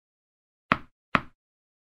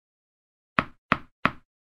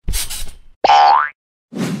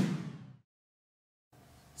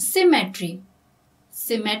Symmetry.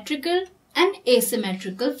 Symmetrical and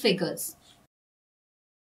asymmetrical figures.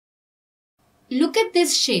 Look at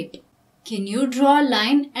this shape. Can you draw a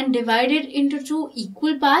line and divide it into two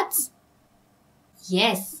equal parts?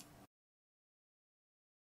 Yes.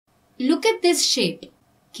 Look at this shape.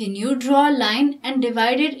 Can you draw a line and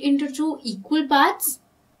divide it into two equal parts?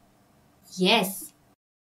 Yes.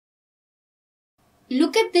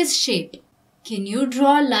 Look at this shape. Can you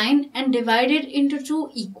draw a line and divide it into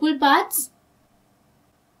two equal parts?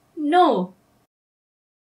 No.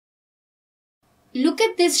 Look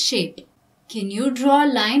at this shape. Can you draw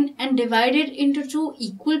a line and divide it into two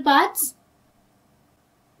equal parts?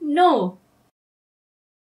 No.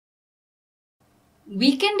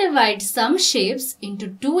 We can divide some shapes into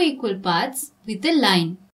two equal parts with a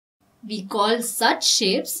line. We call such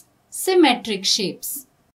shapes symmetric shapes.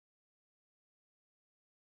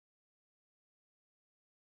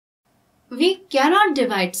 We cannot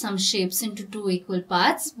divide some shapes into two equal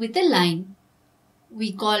parts with a line.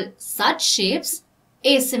 We call such shapes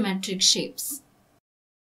asymmetric shapes.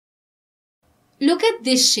 Look at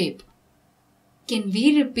this shape. Can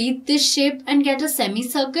we repeat this shape and get a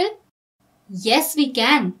semicircle? Yes, we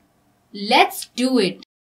can. Let's do it.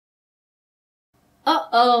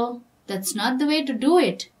 That's not the way to do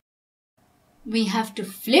it. We have to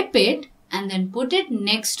flip it and then put it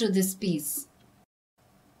next to this piece.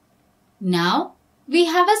 Now we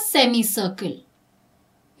have a semicircle.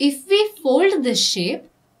 If we fold this shape,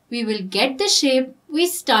 we will get the shape we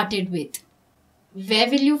started with. Where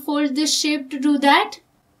will you fold this shape to do that?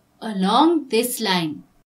 Along this line.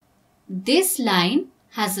 This line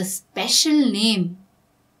has a special name.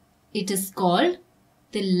 It is called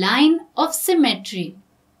the line of symmetry.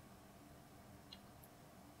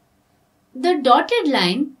 The dotted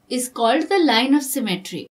line is called the line of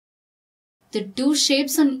symmetry. The two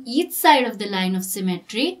shapes on each side of the line of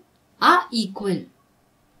symmetry are equal.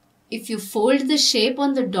 If you fold the shape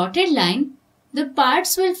on the dotted line, the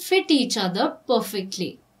parts will fit each other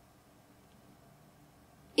perfectly.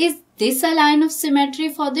 Is this a line of symmetry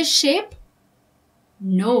for this shape?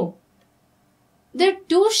 No. The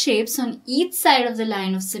two shapes on each side of the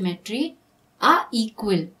line of symmetry are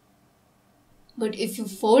equal. But if you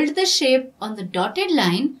fold the shape on the dotted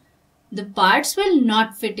line, the parts will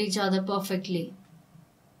not fit each other perfectly.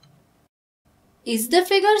 Is the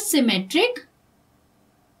figure symmetric?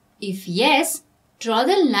 If yes, draw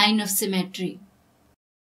the line of symmetry.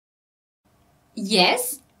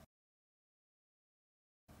 Yes.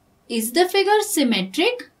 Is the figure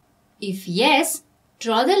symmetric? If yes,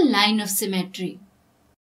 draw the line of symmetry.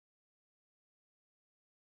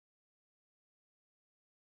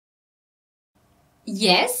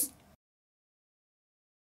 Yes.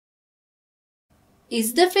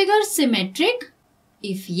 Is the figure symmetric?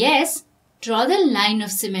 If yes, draw the line of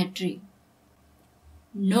symmetry.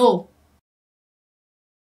 No.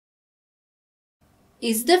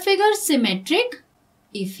 Is the figure symmetric?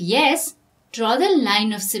 If yes, draw the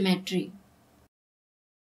line of symmetry.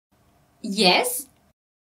 Yes.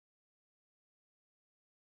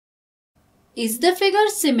 Is the figure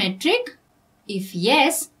symmetric? If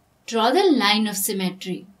yes, draw the line of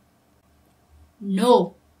symmetry.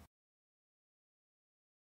 No.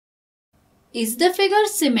 Is the figure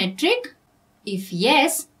symmetric? If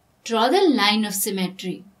yes, draw the line of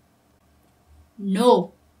symmetry.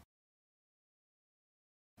 No.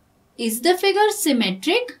 Is the figure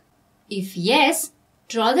symmetric? If yes,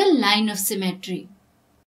 draw the line of symmetry.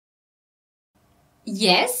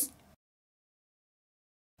 Yes.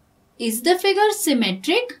 Is the figure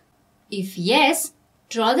symmetric? If yes,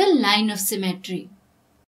 draw the line of symmetry.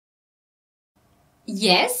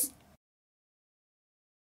 Yes.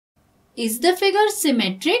 Is the figure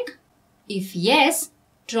symmetric? If yes,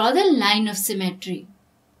 draw the line of symmetry.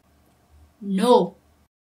 No.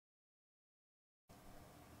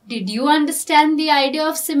 Did you understand the idea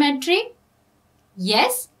of symmetry?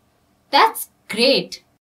 Yes? That's great.